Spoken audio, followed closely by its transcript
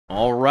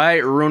All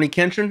right, Rurouni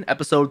Kenshin,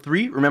 episode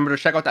 3. Remember to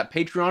check out that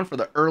Patreon for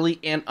the early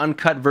and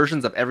uncut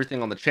versions of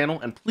everything on the channel,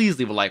 and please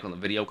leave a like on the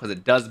video because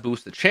it does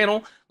boost the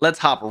channel. Let's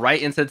hop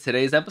right into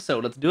today's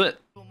episode. Let's do it.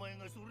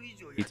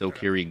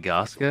 Hitokiri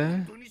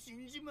Battousai.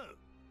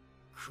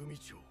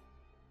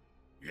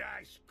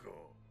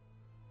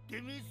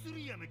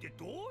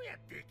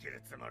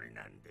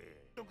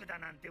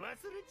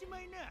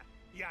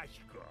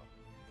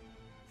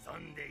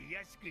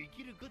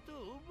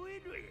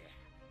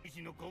 石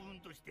の子分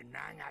として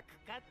長く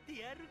飼っ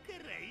てやるか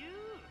らよ。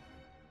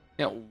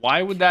 Yeah,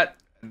 why would that?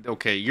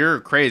 Okay, you're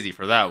crazy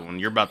for that one.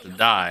 You're about to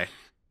die.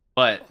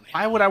 But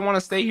why would I want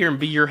to stay here and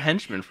be your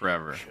henchman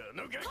forever?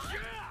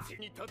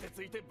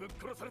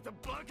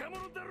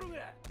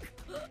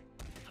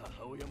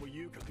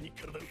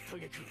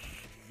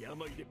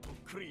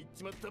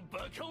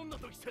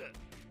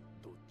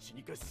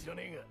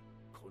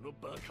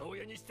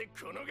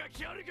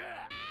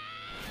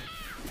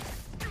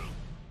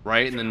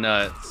 Right in the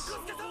nuts.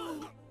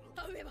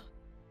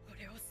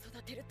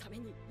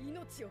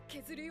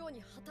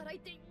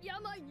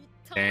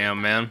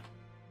 Damn, man.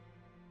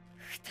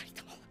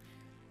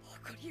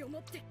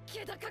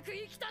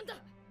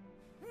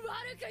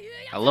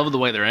 I love the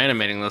way they're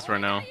animating this right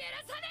now.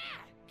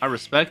 I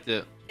respect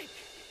it.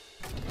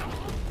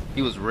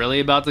 He was really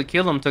about to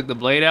kill him, took the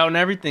blade out and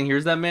everything.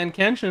 Here's that man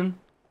Kenshin.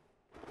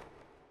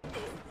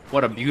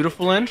 What a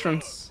beautiful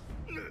entrance.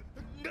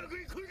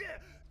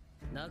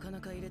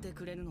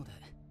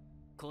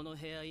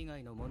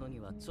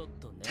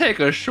 Take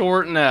a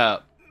short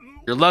nap.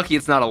 You're lucky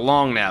it's not a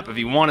long nap. If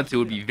he wanted to, it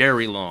would be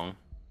very long.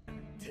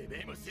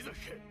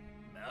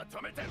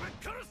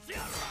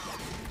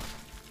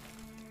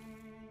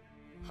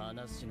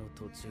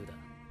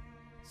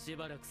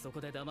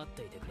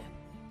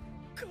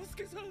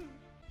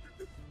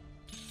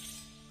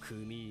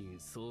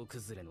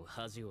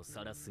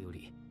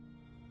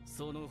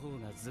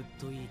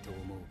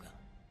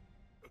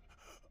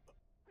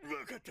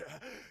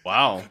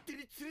 Wow.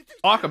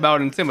 Talk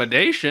about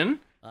intimidation.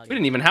 We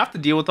didn't even have to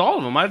deal with all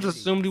of them. I just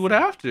assumed he would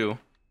have to.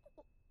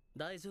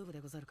 That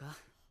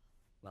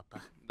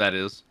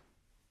is.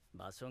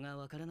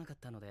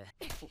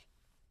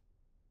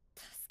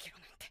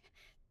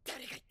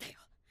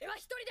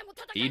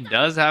 He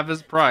does have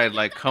his pride.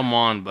 Like, come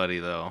on, buddy,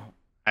 though.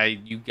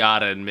 You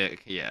gotta admit,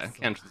 yeah,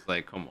 Kenshin's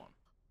like, come on.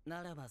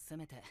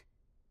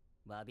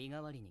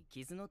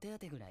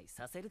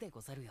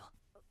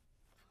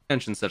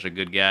 Kenshin's such a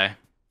good guy.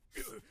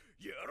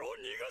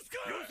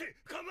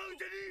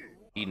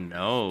 He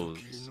knows.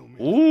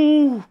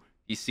 Ooh,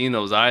 he's seen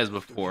those eyes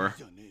before.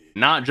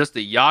 Not just a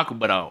Yaku,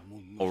 but a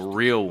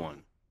real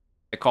one.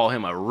 They call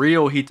him a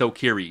real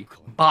Hitokiri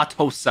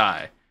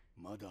Battousai.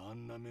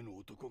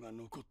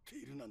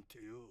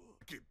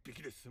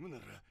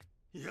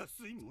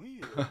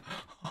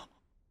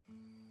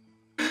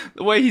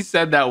 The way he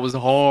said that was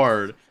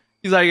hard.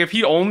 He's like, if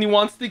he only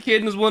wants the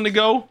kid and is willing to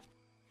go,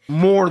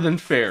 more than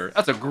fair.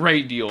 That's a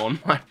great deal on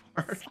my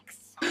part.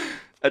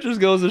 That just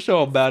goes to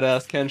show how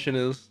badass Kenshin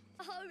is.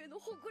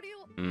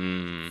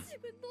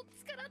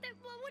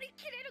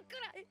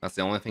 That's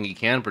the only thing he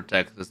can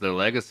protect is their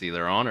legacy,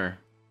 their honor.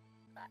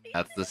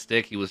 That's the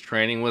stick he was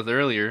training with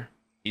earlier.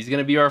 He's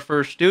gonna be our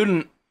first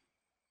student.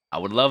 I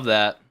would love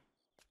that.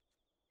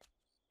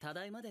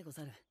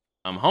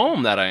 I'm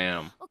home, that I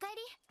am.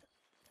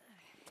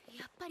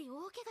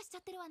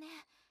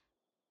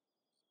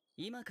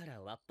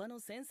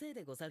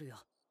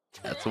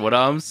 That's what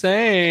I'm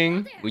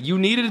saying. Well, you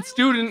needed a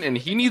student and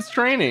he needs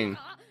training.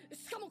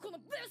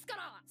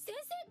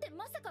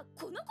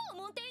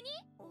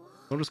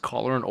 Don't just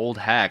call her an old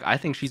hag. I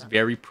think she's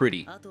very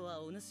pretty.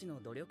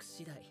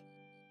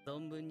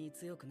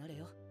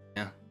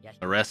 Yeah,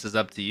 the rest is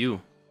up to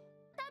you.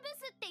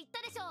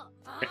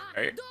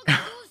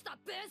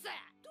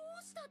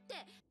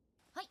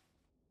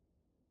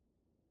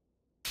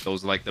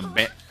 Those are like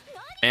the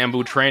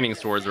bamboo training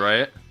swords,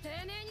 right?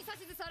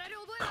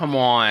 Come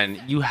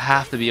on, you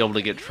have to be able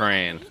to get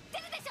trained.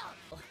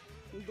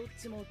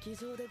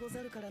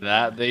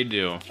 That they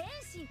do.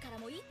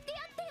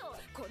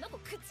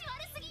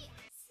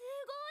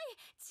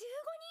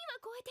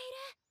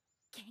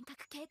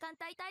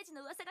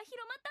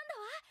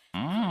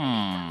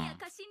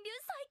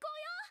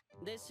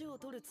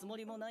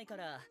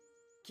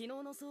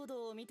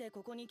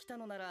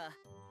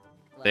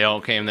 They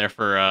all came there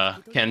for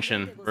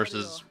Kenshin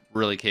versus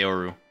really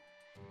Kaoru.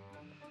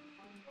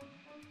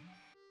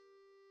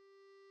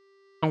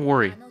 Don't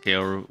worry,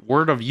 Kaoru.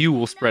 Word of you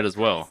will spread as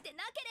well.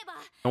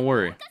 Don't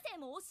worry.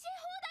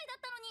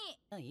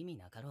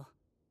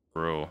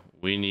 Bro,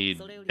 we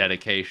need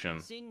dedication.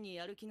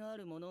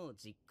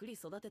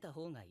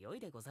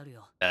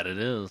 That it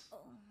is.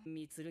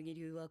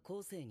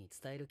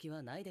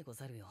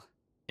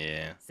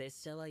 Yeah.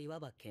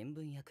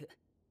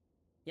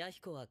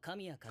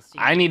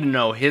 I need to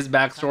know his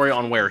backstory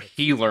on where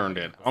he learned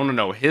it. I want to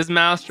know his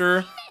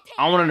master.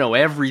 I want to know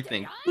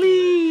everything.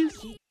 Please.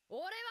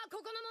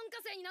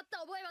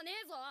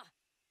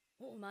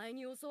 お前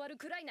に教わる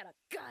くらいなら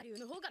我流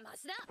の方がマ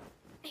シだ。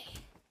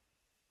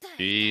だ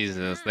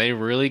Jesus, they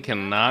really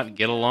cannot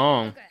get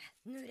along.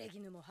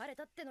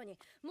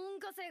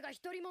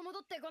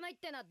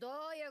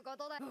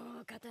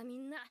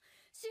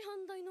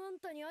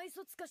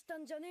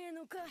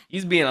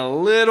 He's being a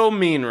little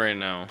mean right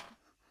now.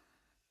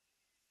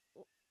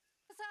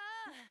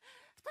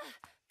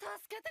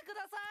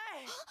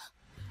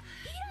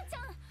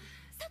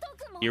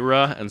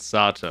 Ira and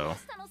Sato.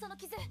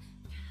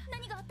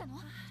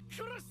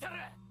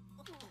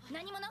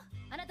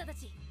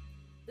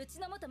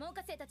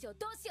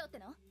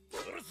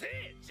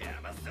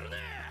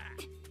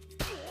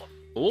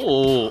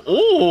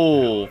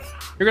 Oh,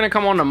 you're gonna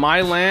come onto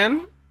my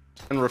land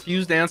and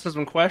refuse to answer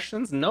some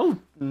questions? No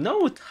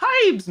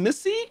types,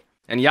 Missy.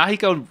 And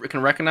Yahiko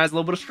can recognize a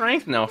little bit of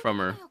strength now from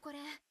her.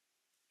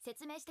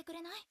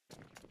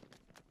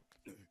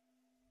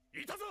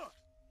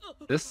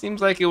 This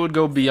seems like it would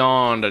go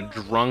beyond a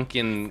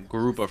drunken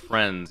group of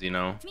friends, you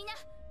know?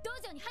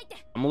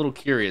 I'm a little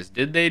curious.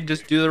 Did they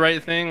just do the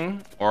right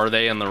thing, or are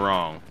they in the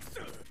wrong?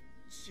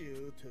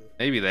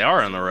 Maybe they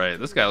are in the right.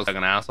 This guy looks like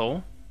an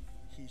asshole.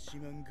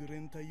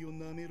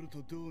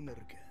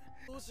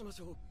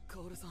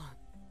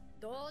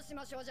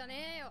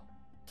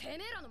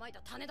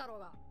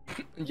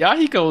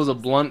 Yahiko is a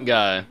blunt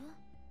guy.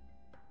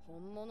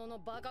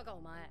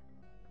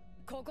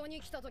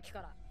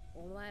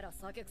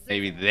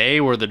 Maybe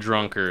they were the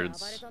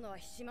drunkards.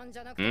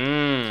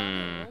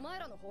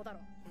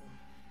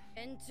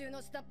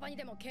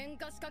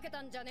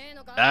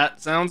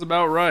 That sounds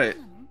about right.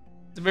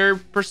 It's a very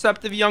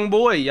perceptive young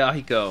boy,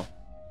 Yahiko.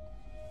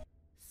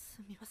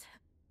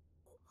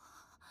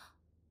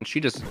 She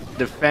just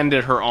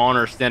defended her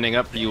honor standing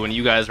up for you when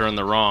you guys are in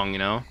the wrong, you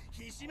know?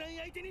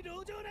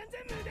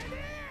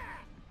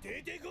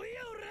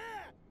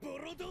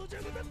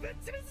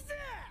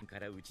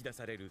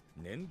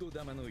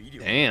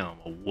 Damn,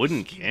 a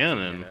wooden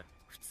cannon.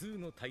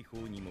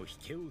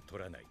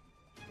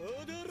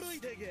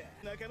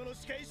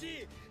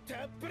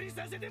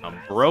 A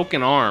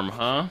broken arm,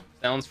 huh?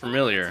 Sounds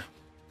familiar.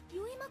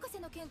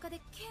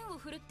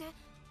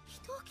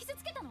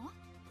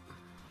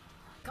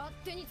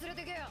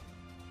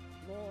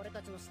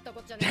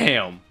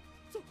 Damn.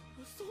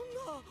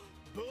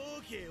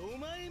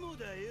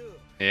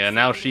 Yeah,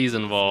 now she's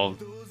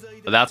involved.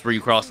 But that's where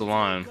you cross the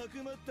line.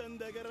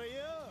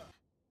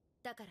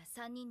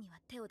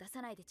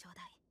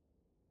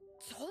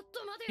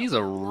 He's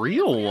a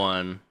real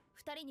one.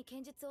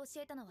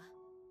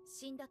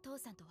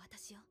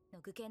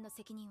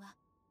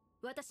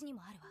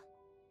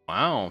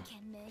 Wow.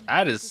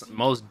 That is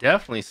most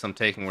definitely some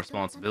taking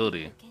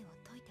responsibility.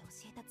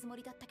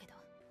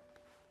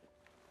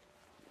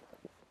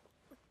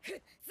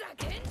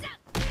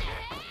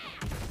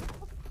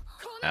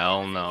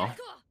 Hell no.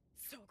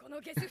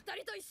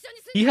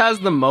 He has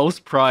the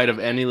most pride of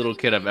any little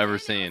kid I've ever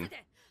seen.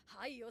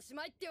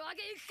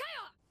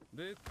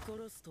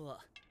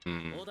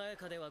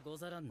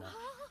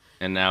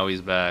 And now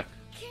he's back.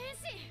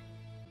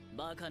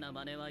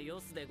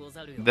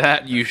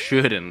 That you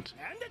shouldn't.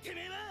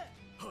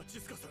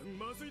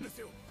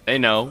 They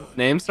know.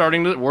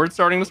 Word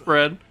starting to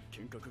spread.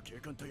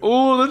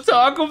 Oh, the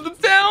talk of the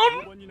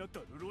town!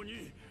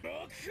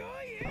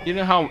 You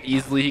know how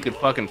easily he could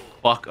fucking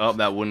fuck up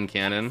that wooden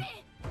cannon?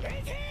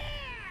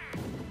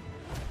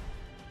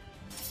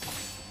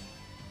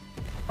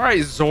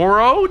 Alright,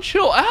 Zoro,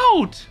 chill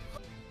out!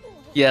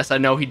 Yes, I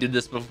know he did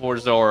this before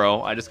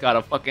Zoro. I just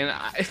gotta fucking...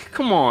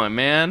 come on,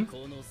 man.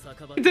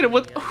 He did it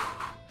with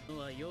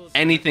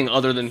anything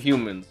other than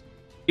humans.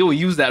 He will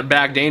use that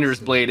back dangerous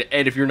blade,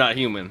 and if you're not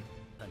human.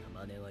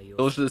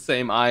 Those are the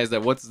same eyes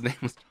that what's his name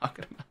was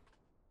talking about.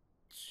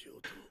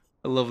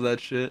 I love that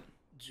shit.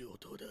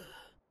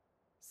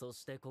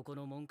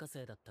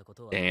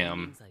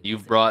 Damn,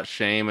 you've brought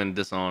shame and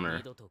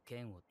dishonor.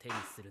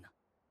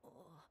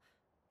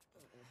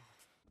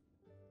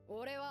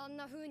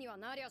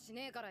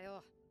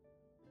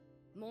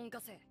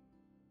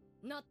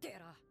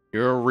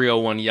 You're a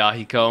real one,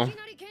 Yahiko.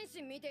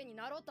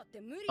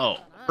 Oh,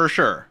 for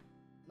sure.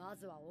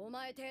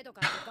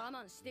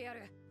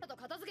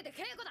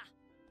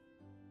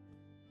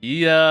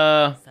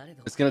 Yeah,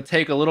 it's gonna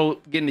take a little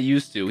getting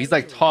used to. He's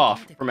like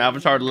Toph from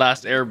Avatar: The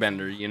Last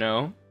Airbender, you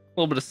know? A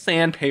little bit of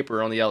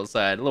sandpaper on the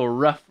outside, a little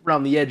rough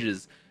around the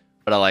edges,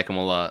 but I like him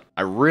a lot.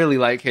 I really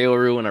like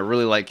Kaoru, and I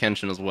really like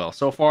Kenshin as well.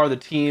 So far, the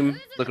team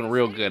looking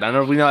real good. I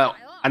know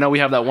we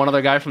have that one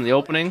other guy from the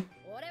opening.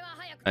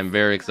 I'm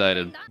very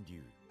excited.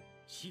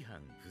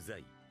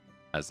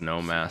 As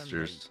no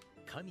masters.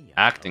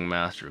 Acting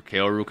master,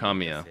 Kaoru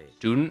Kamiya.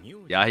 Student,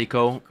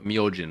 Yahiko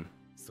Myojin.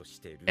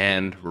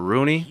 And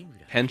Rurouni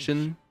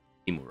Kenshin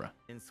Imura.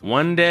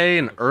 One day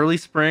in early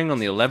spring on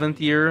the 11th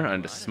year,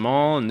 and a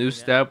small new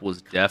step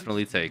was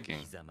definitely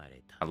taking.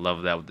 I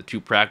love that with the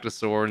 2 practice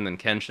sword and then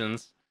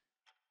Kenshin's.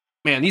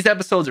 Man, these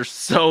episodes are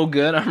so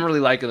good. I'm really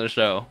liking the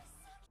show.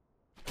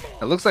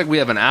 It looks like we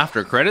have an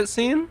after credit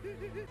scene.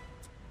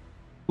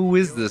 Who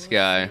is this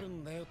guy?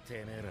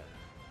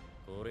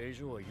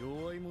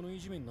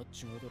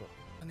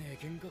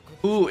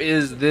 Who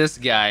is this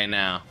guy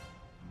now?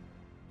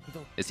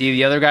 Is he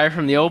the other guy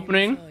from the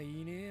opening?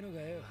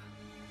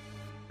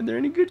 Are there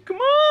any good? Come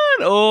on!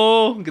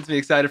 Oh, gets me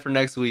excited for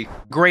next week.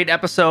 Great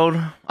episode.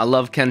 I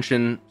love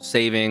Kenshin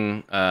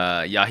saving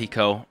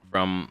Yahiko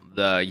from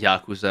the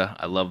Yakuza.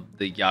 I love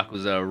the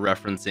Yakuza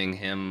referencing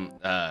him,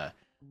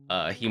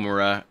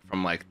 Himura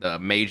from like the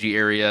Meiji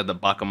area, the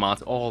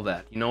Bakamatsu, all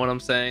that. You know what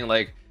I'm saying?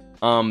 Like,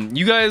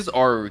 you guys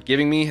are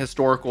giving me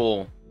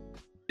historical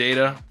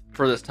data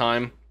for this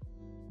time,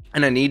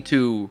 and I need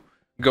to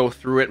go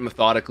through it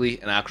methodically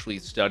and actually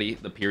study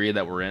the period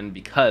that we're in,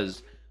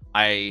 because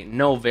I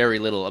know very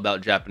little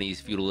about Japanese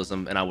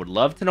feudalism, and I would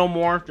love to know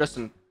more just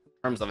in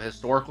terms of a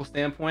historical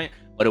standpoint,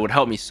 but it would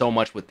help me so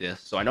much with this.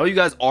 So I know you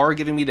guys are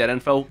giving me that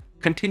info.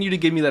 Continue to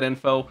give me that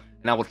info,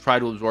 and I will try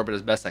to absorb it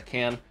as best I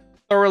can.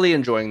 Thoroughly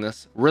enjoying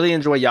this. Really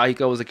enjoy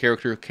Yahiko as a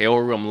character.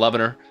 Kaoru, I'm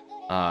loving her.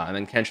 And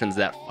then Kenshin's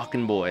that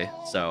fucking boy.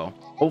 So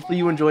hopefully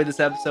you enjoyed this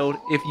episode.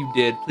 If you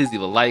did, please leave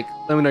a like.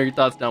 Let me know your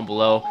thoughts down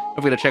below. Don't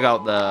forget to check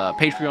out the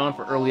Patreon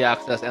for early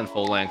access and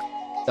full length.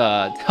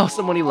 Tell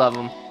someone you love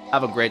them.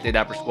 Have a great day,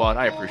 Dapper Squad.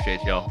 I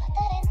appreciate y'all.